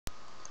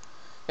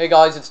Hey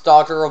guys, it's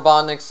Dr.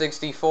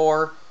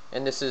 Robotnik64,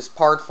 and this is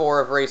part 4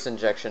 of race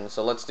injection,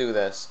 so let's do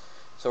this.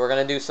 So we're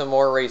going to do some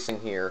more racing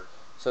here.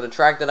 So the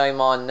track that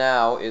I'm on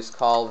now is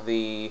called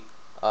the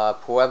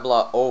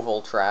Puebla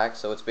Oval track,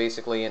 so it's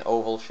basically an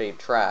oval-shaped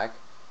track,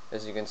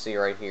 as you can see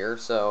right here.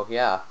 So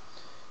yeah,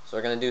 so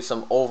we're going to do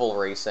some oval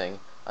racing.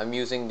 I'm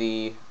using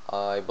the,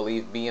 I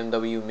believe,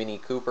 BMW Mini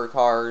Cooper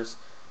cars.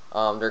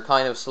 They're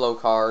kind of slow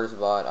cars,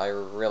 but I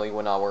really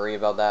would not worry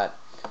about that.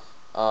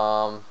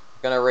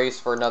 Gonna race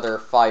for another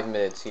 5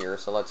 minutes here,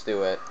 so let's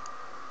do it.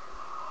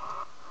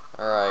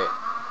 Alright.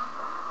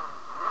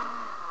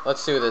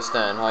 Let's do this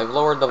then. I've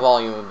lowered the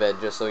volume a bit,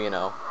 just so you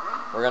know.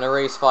 We're gonna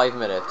race 5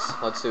 minutes.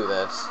 Let's do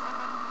this.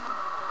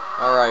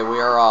 Alright,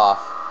 we are off.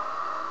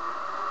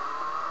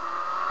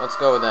 Let's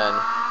go then.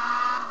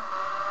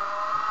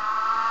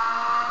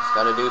 Just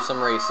gotta do some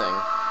racing.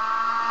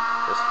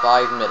 Just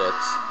 5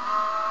 minutes.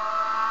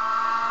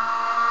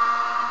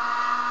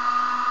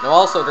 Now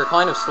also, they're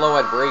kind of slow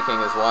at braking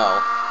as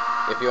well,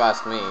 if you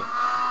ask me. So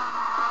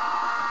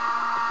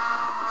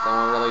that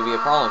won't really be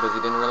a problem, because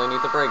you didn't really need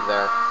to brake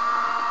there.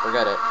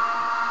 Forget it.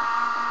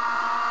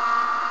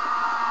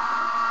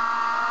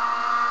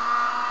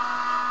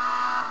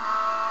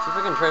 See if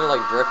we can try to,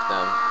 like, drift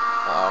them.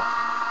 Uh-oh.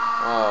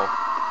 Whoa.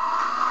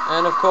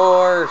 And of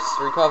course,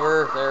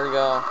 recover. There we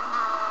go.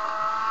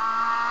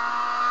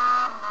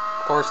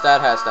 Of course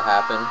that has to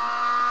happen.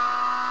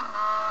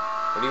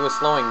 But he was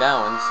slowing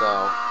down,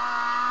 so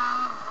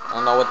I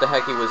don't know what the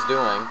heck he was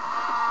doing.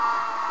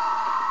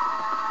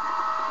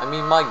 I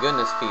mean, my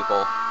goodness,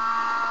 people.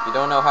 If you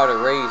don't know how to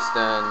race,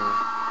 then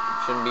you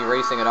shouldn't be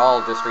racing at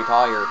all. Just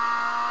retire.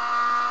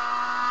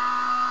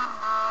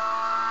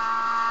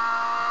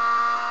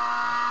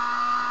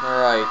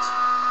 Alright.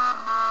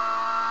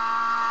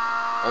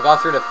 I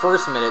got through the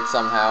first minute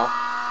somehow.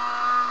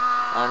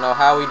 I don't know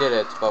how we did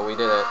it, but we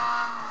did it.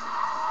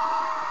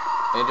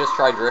 And just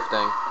try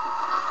drifting.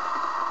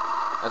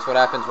 That's what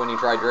happens when you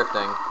try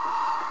drifting.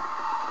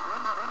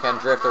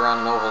 Can't drift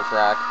around an oval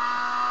track.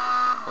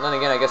 Well, then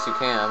again, I guess you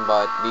can,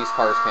 but these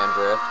cars can't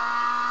drift,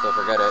 so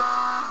forget it.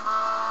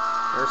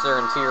 There's their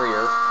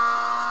interior.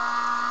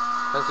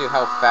 Tells you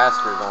how fast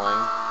you're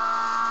going.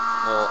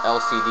 Little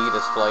LCD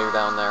display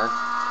down there.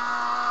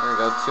 There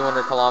we go,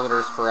 200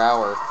 kilometers per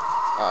hour.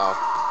 Uh-oh.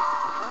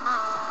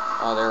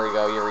 Oh, there we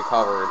go, you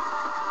recovered.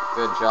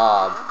 Good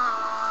job.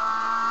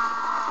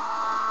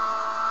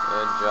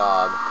 Good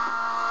job.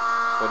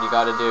 That's what you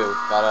gotta do.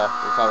 Gotta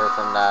recover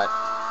from that.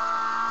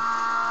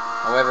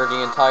 However,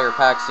 the entire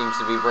pack seems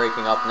to be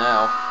breaking up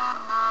now.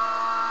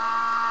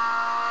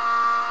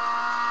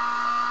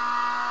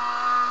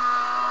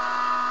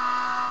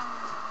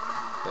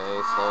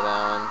 Okay, slow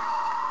down.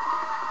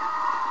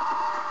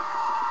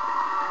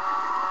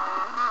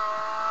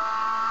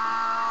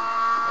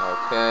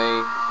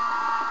 Okay.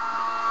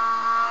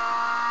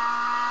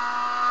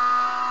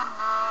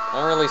 I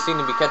don't really seem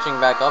to be catching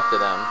back up to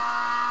them.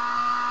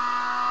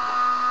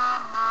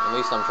 At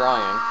least I'm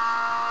trying.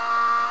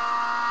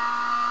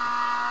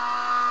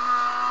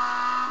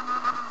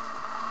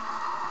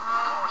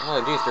 Oh,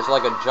 geez, there's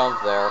like a jump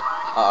there.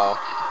 Uh-oh.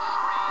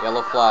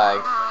 Yellow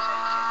flag.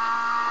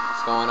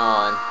 What's going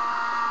on?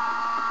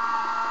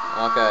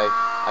 Okay,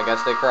 I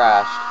guess they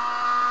crashed.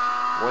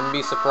 Wouldn't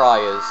be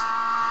surprised.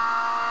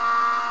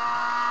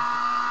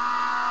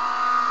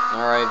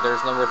 Alright,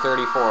 there's number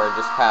 34.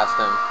 Just passed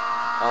him.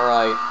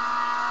 Alright.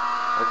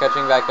 We're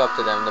catching back up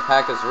to them. The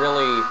pack is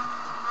really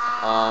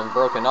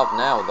broken up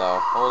now,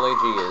 though. Holy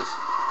jeez.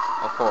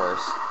 Of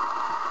course.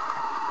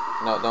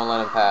 No, don't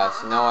let him pass.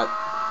 You know what?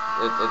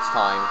 It's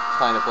time. It's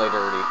time to play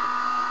dirty.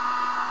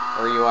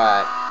 Where are you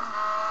at?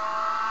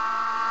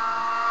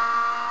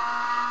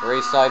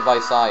 Race side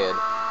by side.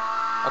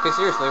 Okay,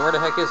 seriously, where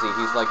the heck is he?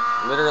 He's like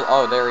literally.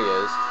 Oh, there he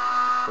is.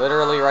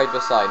 Literally right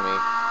beside me.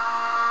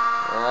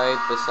 Right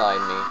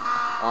beside me.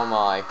 Oh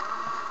my.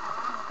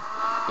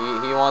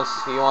 He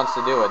wants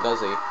to do it, does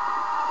he?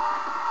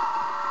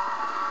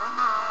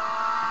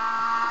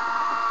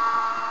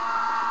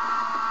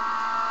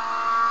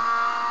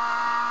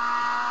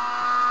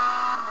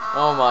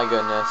 Oh my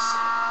goodness.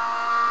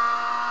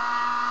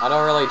 I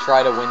don't really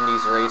try to win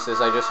these races,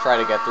 I just try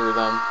to get through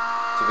them,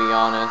 to be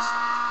honest.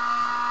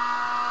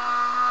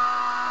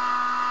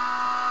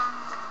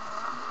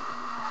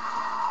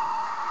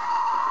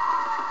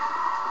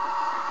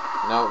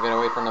 No, get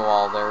away from the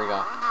wall, there we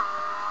go.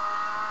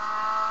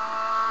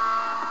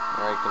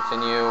 Alright,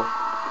 continue.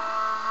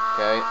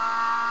 Okay.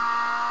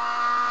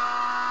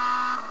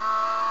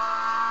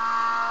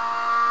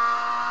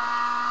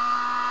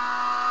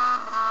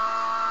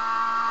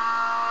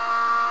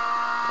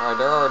 Alright,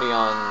 they're already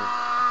on.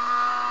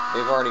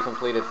 They've already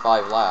completed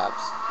 5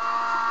 laps.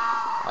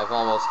 I've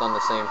almost done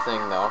the same thing,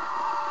 though.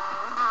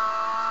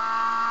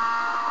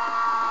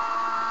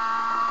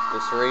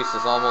 This race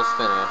is almost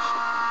finished.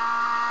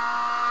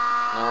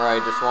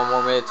 Alright, just 1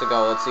 more minute to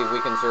go. Let's see if we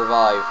can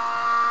survive.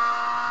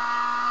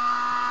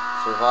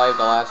 Survive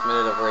the last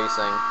minute of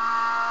racing.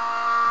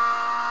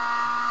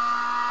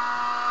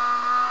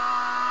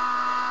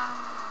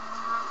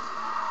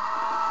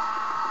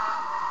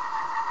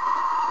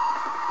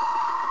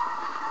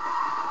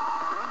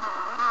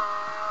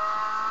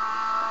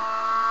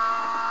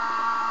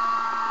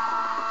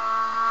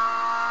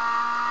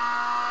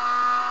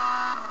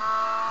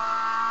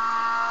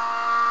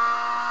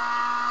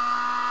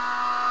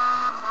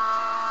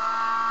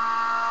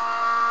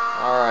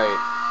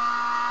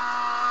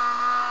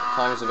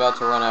 Time's about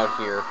to run out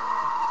here.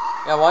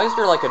 Yeah, why is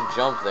there like a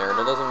jump there?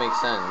 That doesn't make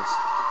sense.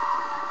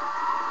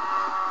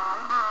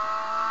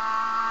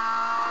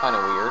 Kind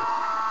of weird.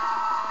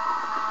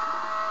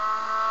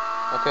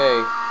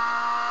 Okay.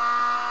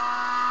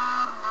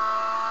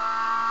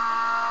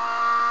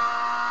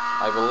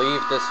 I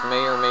believe this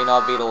may or may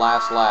not be the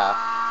last lap.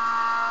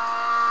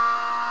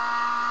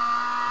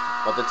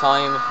 But the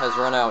time has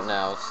run out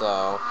now,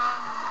 so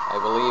I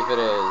believe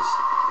it is.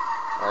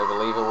 Or I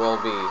believe it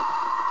will be.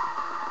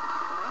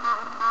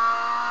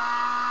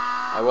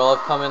 I will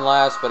have come in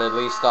last, but at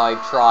least I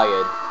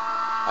tried.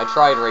 I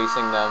tried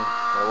racing them,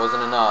 but it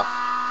wasn't enough.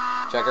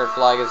 Checkered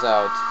flag is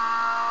out.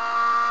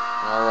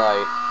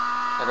 Alright.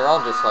 And they're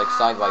all just like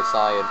side by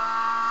side.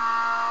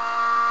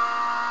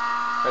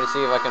 Try to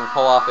see if I can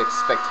pull off a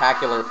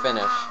spectacular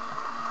finish.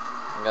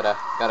 I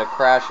gotta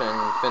crash and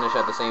finish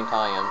at the same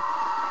time.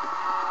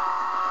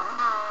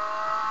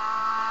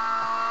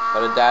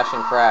 Gotta dash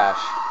and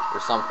crash or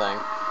something.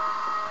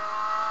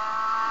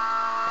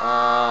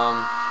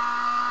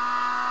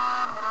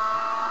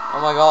 Oh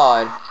my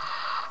god.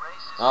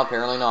 Oh,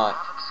 apparently not.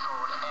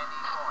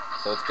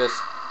 So it's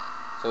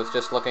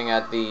just looking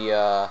at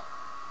the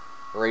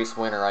race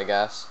winner, I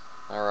guess.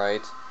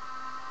 Alright.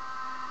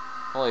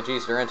 Holy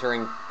jeez, they're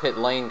entering pit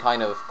lane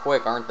kind of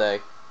quick, aren't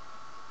they?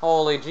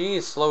 Holy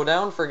jeez, slow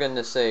down for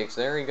goodness sakes.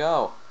 There you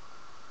go.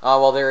 Oh,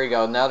 well, there you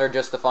go. Now they're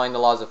just defying the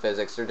laws of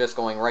physics. They're just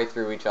going right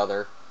through each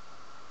other.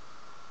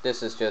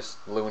 This is just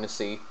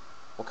lunacy.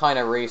 What kind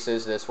of race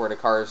is this where the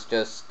cars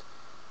just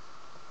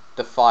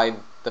defy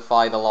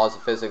the laws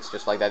of physics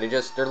just like that?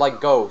 They're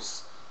like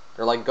ghosts.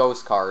 They're like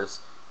ghost cars.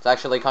 It's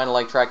actually kind of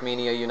like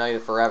Trackmania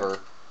United Forever.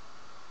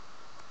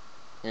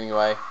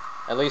 Anyway,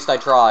 at least I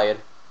tried.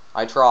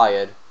 I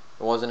tried.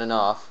 It wasn't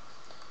enough.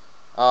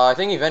 I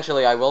think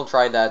eventually I will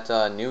try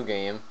that new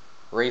game,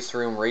 Race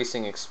Room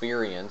Racing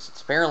Experience.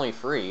 It's apparently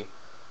free.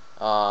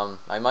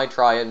 I might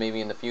try it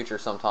maybe in the future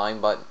sometime,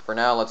 but for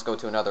now let's go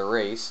to another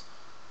race.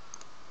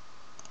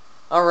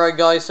 Alright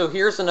guys, so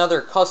here's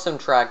another custom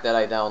track that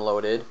I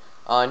downloaded.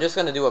 I'm just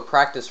going to do a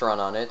practice run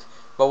on it.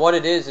 But what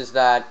it is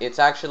that it's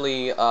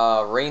actually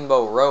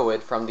Rainbow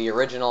Road from the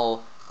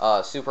original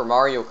Super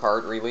Mario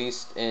Kart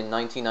released in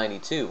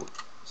 1992.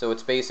 So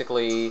it's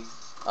basically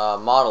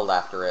modeled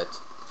after it.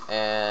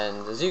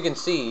 And as you can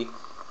see,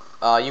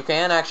 you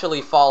can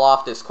actually fall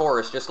off this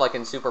course just like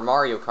in Super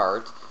Mario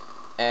Kart.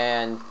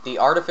 And the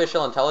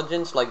artificial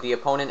intelligence, like the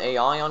opponent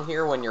AI on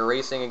here when you're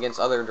racing against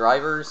other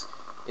drivers,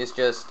 is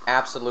just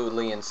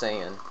absolutely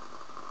insane.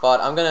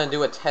 But I'm going to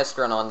do a test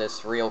run on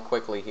this real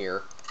quickly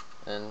here.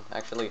 And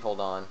actually,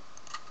 hold on.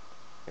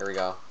 Here we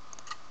go.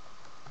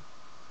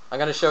 I'm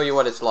going to show you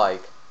what it's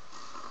like.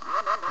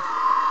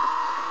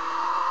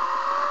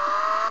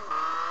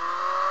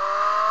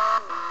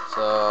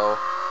 So,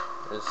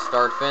 there's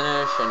start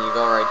finish, and you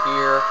go right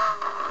here.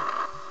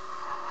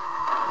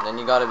 And then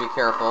you got to be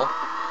careful,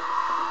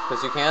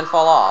 because you can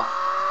fall off.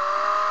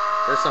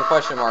 There's some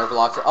question mark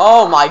blocks.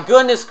 Oh my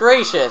goodness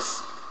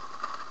gracious!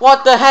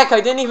 What the heck?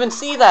 I didn't even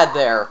see that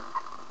there.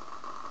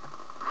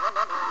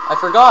 I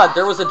forgot,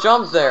 there was a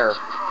jump there.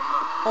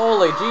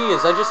 Holy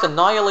jeez, I just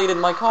annihilated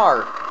my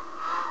car.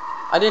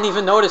 I didn't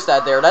even notice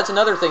that there. That's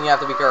another thing you have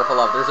to be careful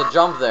of. There's a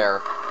jump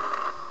there.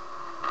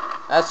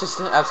 That's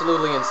just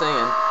absolutely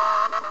insane.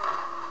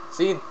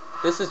 See,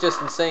 this is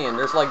just insane.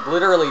 There's like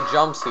literally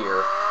jumps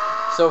here.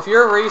 So if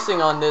you're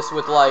racing on this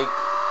with like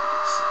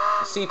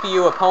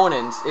CPU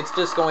opponents, it's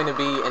just going to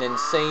be an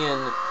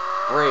insane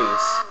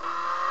race.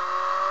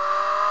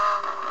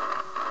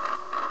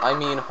 I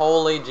mean,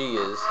 holy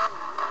jeez.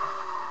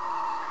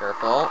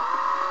 Careful.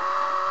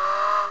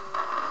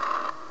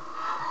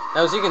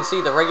 Now, as you can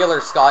see, the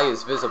regular sky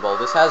is visible.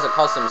 This has a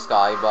custom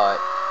sky, but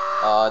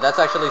that's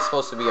actually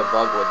supposed to be a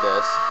bug with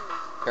this.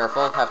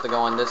 Careful, have to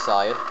go on this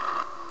side.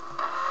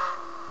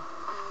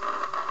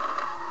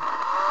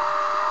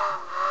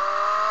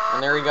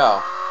 And there you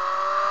go.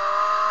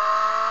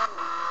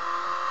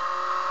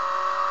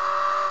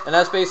 And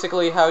that's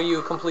basically how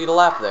you complete a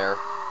lap there.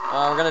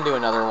 We're gonna do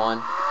another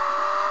one.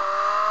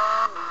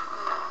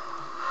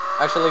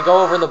 Actually,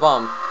 go over the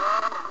bump.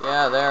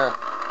 Yeah, there.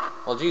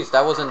 Well, geez,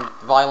 that wasn't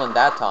violent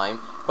that time.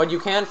 But you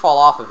can fall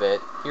off of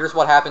it. Here's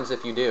what happens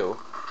if you do.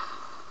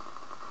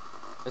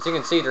 As you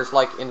can see, there's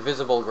like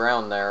invisible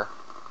ground there.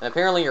 And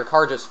apparently your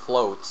car just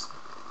floats.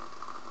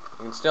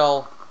 You can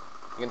still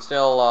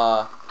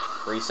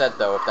reset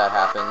though if that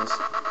happens.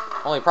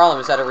 Only problem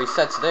is that it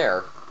resets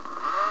there.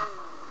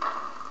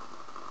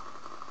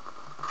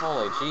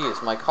 Holy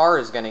jeez, my car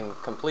is getting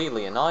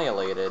completely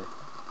annihilated.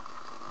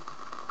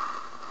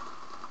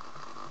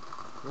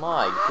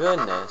 My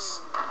goodness.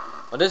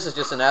 Well, this is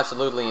just an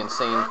absolutely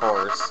insane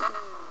course.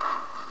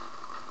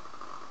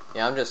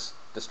 Yeah, I'm just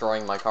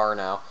destroying my car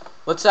now.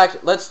 Let's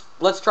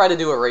try to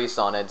do a race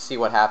on it, see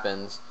what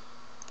happens.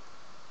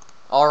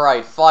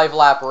 Alright,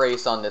 5-lap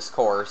race on this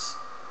course.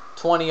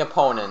 20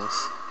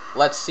 opponents.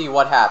 Let's see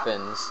what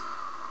happens.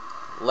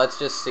 Let's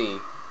just see.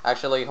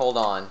 Actually, hold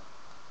on.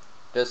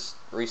 Just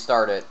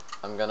restart it.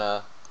 I'm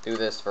gonna do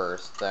this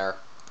first. There.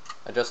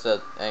 Adjust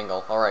the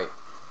angle. Alright.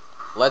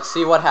 Let's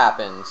see what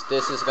happens.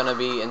 This is gonna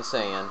be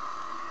insane.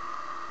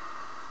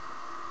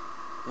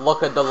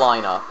 Look at the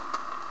lineup.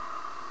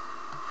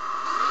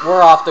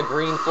 We're off to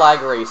green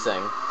flag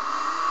racing.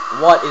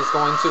 What is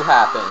going to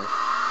happen?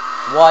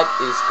 What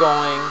is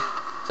going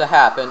to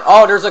happen?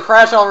 Oh, there's a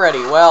crash already.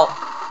 Well,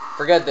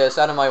 forget this.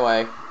 Out of my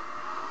way.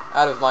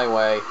 Out of my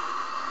way.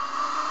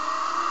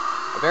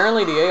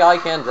 Apparently the AI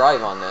can't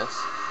drive on this.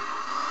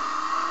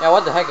 Yeah,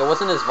 what the heck? It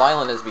wasn't as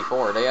violent as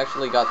before. They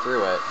actually got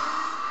through it.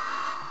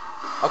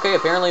 Okay,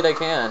 apparently they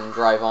can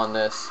drive on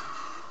this.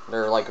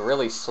 They're, like,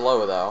 really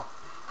slow, though.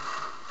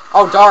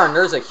 Oh, darn,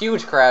 there's a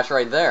huge crash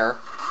right there.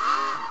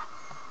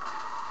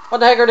 What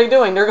the heck are they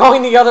doing? They're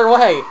going the other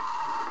way.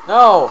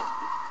 No.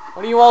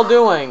 What are you all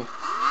doing?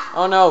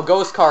 Oh, no,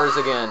 ghost cars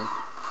again.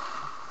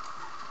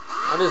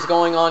 What is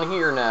going on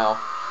here now?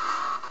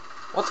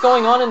 What's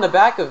going on in the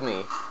back of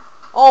me?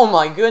 Oh,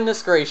 my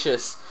goodness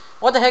gracious.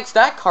 What the heck's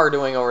that car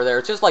doing over there?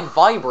 It's just, like,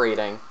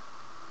 vibrating.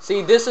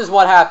 See, this is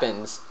what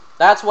happens.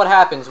 That's what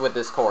happens with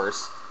this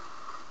course.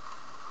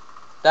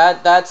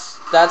 That's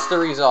the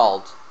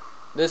result.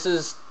 This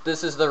is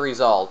the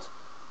result.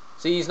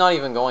 See, he's not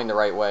even going the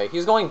right way.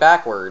 He's going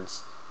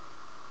backwards.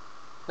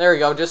 There you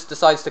go, just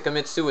decides to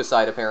commit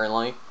suicide,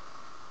 apparently.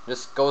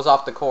 Just goes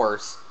off the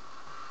course.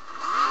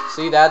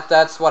 See,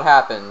 that's what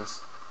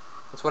happens.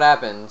 That's what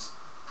happens.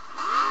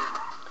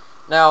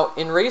 Now,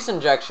 in race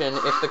injection,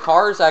 if the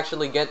cars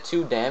actually get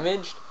too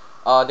damaged,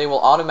 they will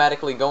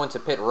automatically go into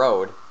pit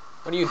road.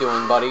 What are you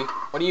doing, buddy?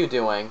 What are you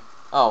doing?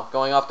 Oh,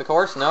 going off the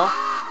course? No?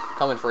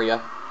 Coming for you.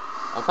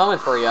 I'm coming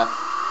for you.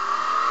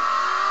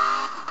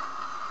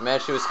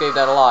 Managed to escape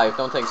that alive.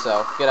 Don't think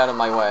so. Get out of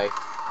my way.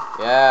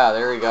 Yeah,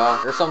 there you go.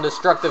 There's some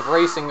destructive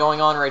racing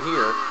going on right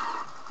here.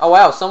 Oh,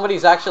 wow.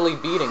 Somebody's actually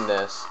beating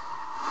this.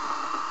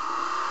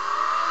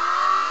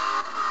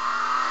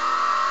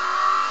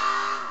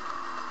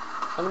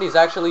 Somebody's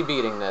actually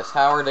beating this.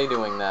 How are they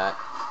doing that?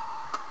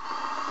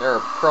 They're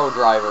a pro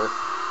driver.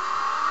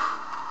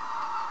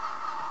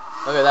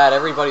 Look at that.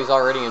 Everybody's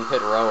already in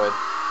pit road.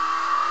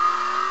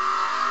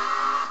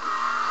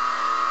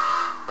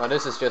 Well,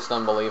 this is just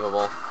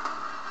unbelievable.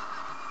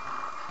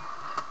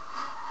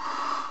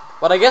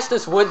 But I guess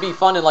this would be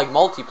fun in, like,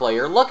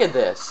 multiplayer. Look at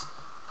this.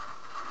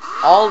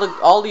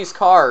 All these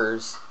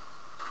cars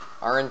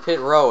are in pit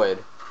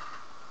road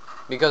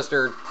because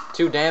they're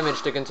too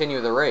damaged to continue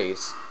the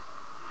race.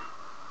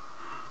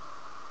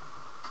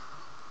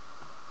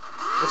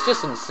 It's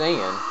just insane.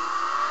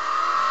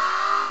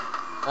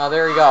 Oh,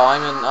 there you go.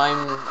 I'm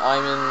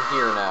in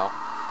here now.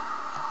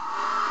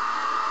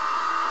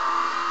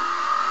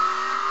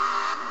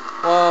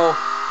 Whoa.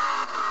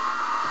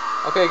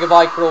 Okay,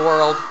 goodbye, cruel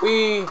world.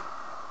 Whee!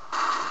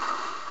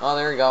 Oh,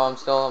 there you go. I'm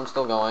still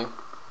going.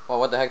 Well,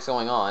 what the heck's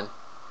going on?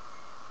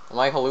 Am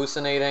I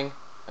hallucinating?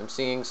 I'm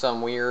seeing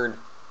some weird...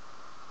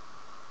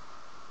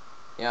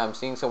 Yeah, I'm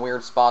seeing some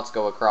weird spots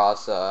go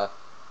across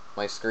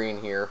my screen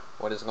here.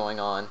 What is going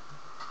on?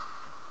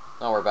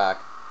 Oh, we're back.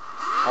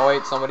 Oh,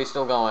 wait, somebody's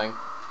still going.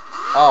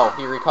 Oh,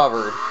 he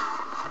recovered.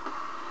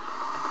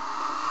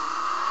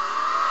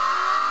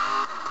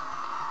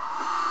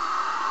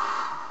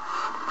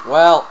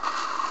 Well,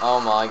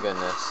 oh my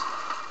goodness.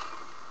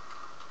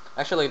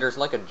 Actually, there's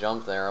like a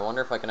jump there. I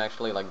wonder if I can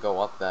actually, like, go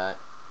up that.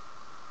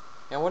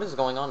 Yeah, what is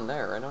going on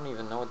there? I don't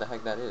even know what the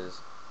heck that is.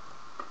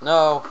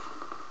 No!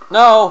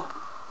 No!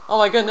 Oh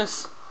my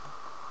goodness!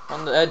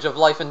 On the edge of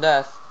life and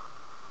death.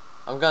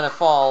 I'm gonna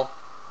fall.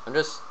 I'm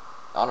just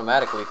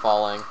automatically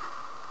falling.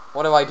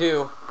 What do I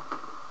do?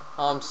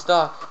 Oh, I'm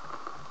stuck.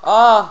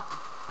 Ah!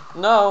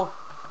 No!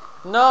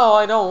 No,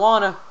 I don't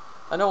wanna.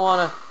 I don't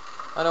wanna.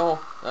 I don't...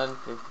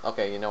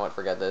 okay, you know what?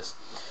 Forget this.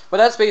 But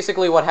that's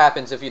basically what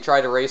happens if you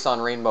try to race on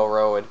Rainbow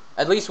Road.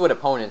 At least with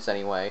opponents,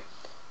 anyway.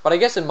 But I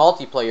guess in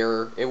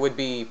multiplayer, it would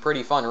be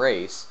pretty fun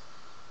race.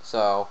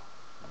 So,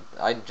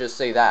 I'd just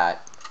say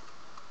that.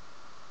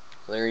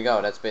 So there you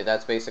go.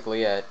 That's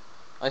basically it.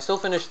 I still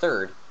finished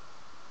third.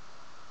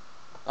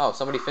 Oh,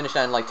 somebody finished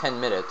that in like 10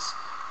 minutes.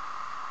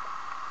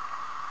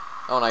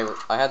 Oh, and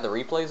I had the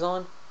replays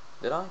on?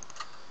 Did I?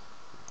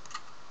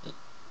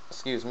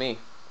 Excuse me.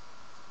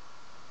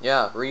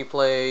 Yeah,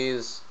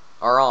 replays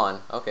are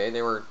on. Okay,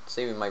 they were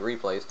saving my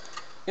replays.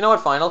 You know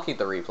what, fine, I'll keep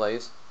the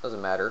replays.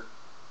 Doesn't matter.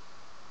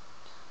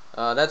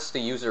 That's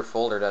the user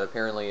folder that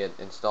apparently it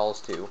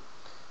installs to.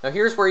 Now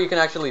here's where you can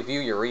actually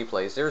view your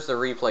replays. There's the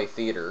replay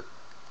theater.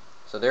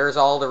 So there's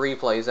all the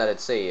replays that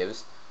it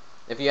saves.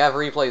 If you have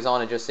replays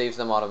on, it just saves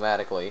them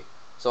automatically.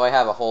 So I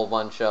have a whole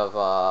bunch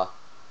of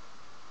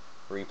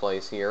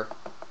replays here.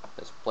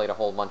 Just played a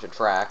whole bunch of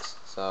tracks.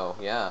 So,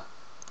 yeah.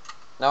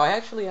 Now, I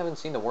actually haven't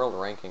seen the world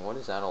ranking. What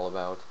is that all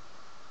about?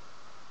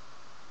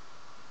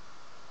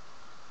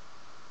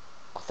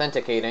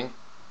 Authenticating.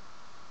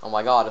 Oh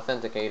my god,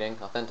 authenticating.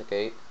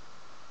 Authenticate.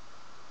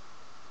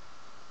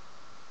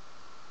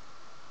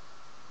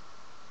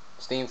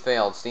 Steam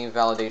failed. Steam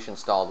validation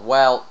stalled.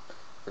 Well,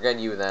 forget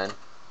you then.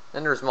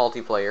 Then there's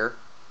multiplayer.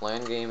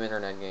 LAN game,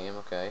 internet game,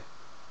 okay.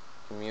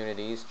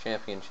 Communities,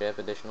 championship,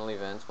 additional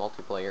events,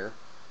 multiplayer.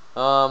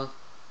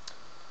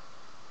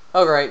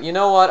 Alright, you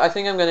know what? I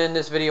think I'm going to end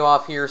this video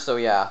off here, so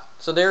yeah.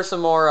 So there's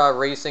some more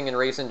racing and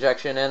race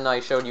injection, and I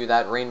showed you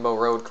that Rainbow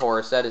Road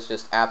course. That is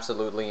just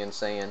absolutely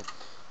insane.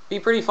 Be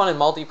pretty fun in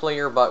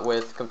multiplayer, but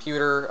with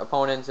computer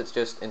opponents, it's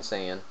just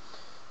insane.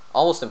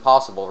 Almost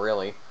impossible,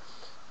 really.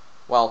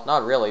 Well,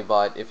 not really,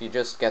 but if you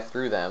just get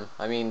through them.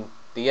 I mean,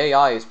 the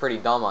AI is pretty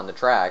dumb on the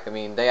track. I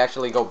mean, they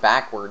actually go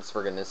backwards,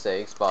 for goodness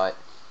sakes, but,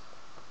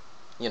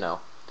 you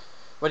know.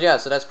 But yeah,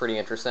 so that's pretty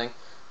interesting.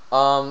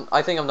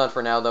 I think I'm done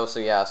for now, though, so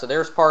yeah. So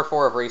there's part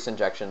 4 of Race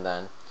Injection,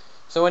 then.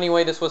 So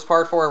anyway, this was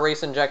part 4 of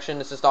Race Injection.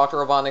 This is Dr.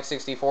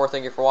 Robotnik64.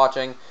 Thank you for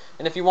watching.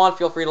 And if you want,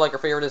 feel free to like or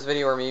favorite this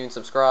video, or maybe even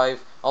subscribe.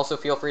 Also,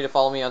 feel free to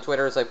follow me on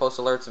Twitter, as I post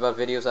alerts about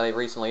videos that I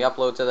recently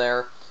upload to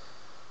there.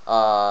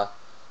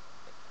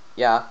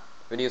 Yeah,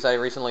 videos I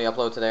recently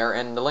upload to there.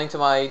 And the link to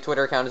my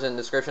Twitter account is in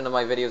the description of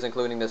my videos,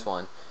 including this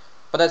one.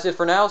 But that's it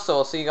for now, so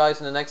I'll see you guys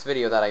in the next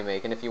video that I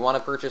make. And if you want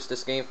to purchase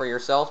this game for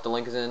yourself, the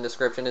link is in the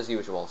description as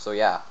usual. So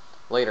yeah,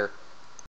 later.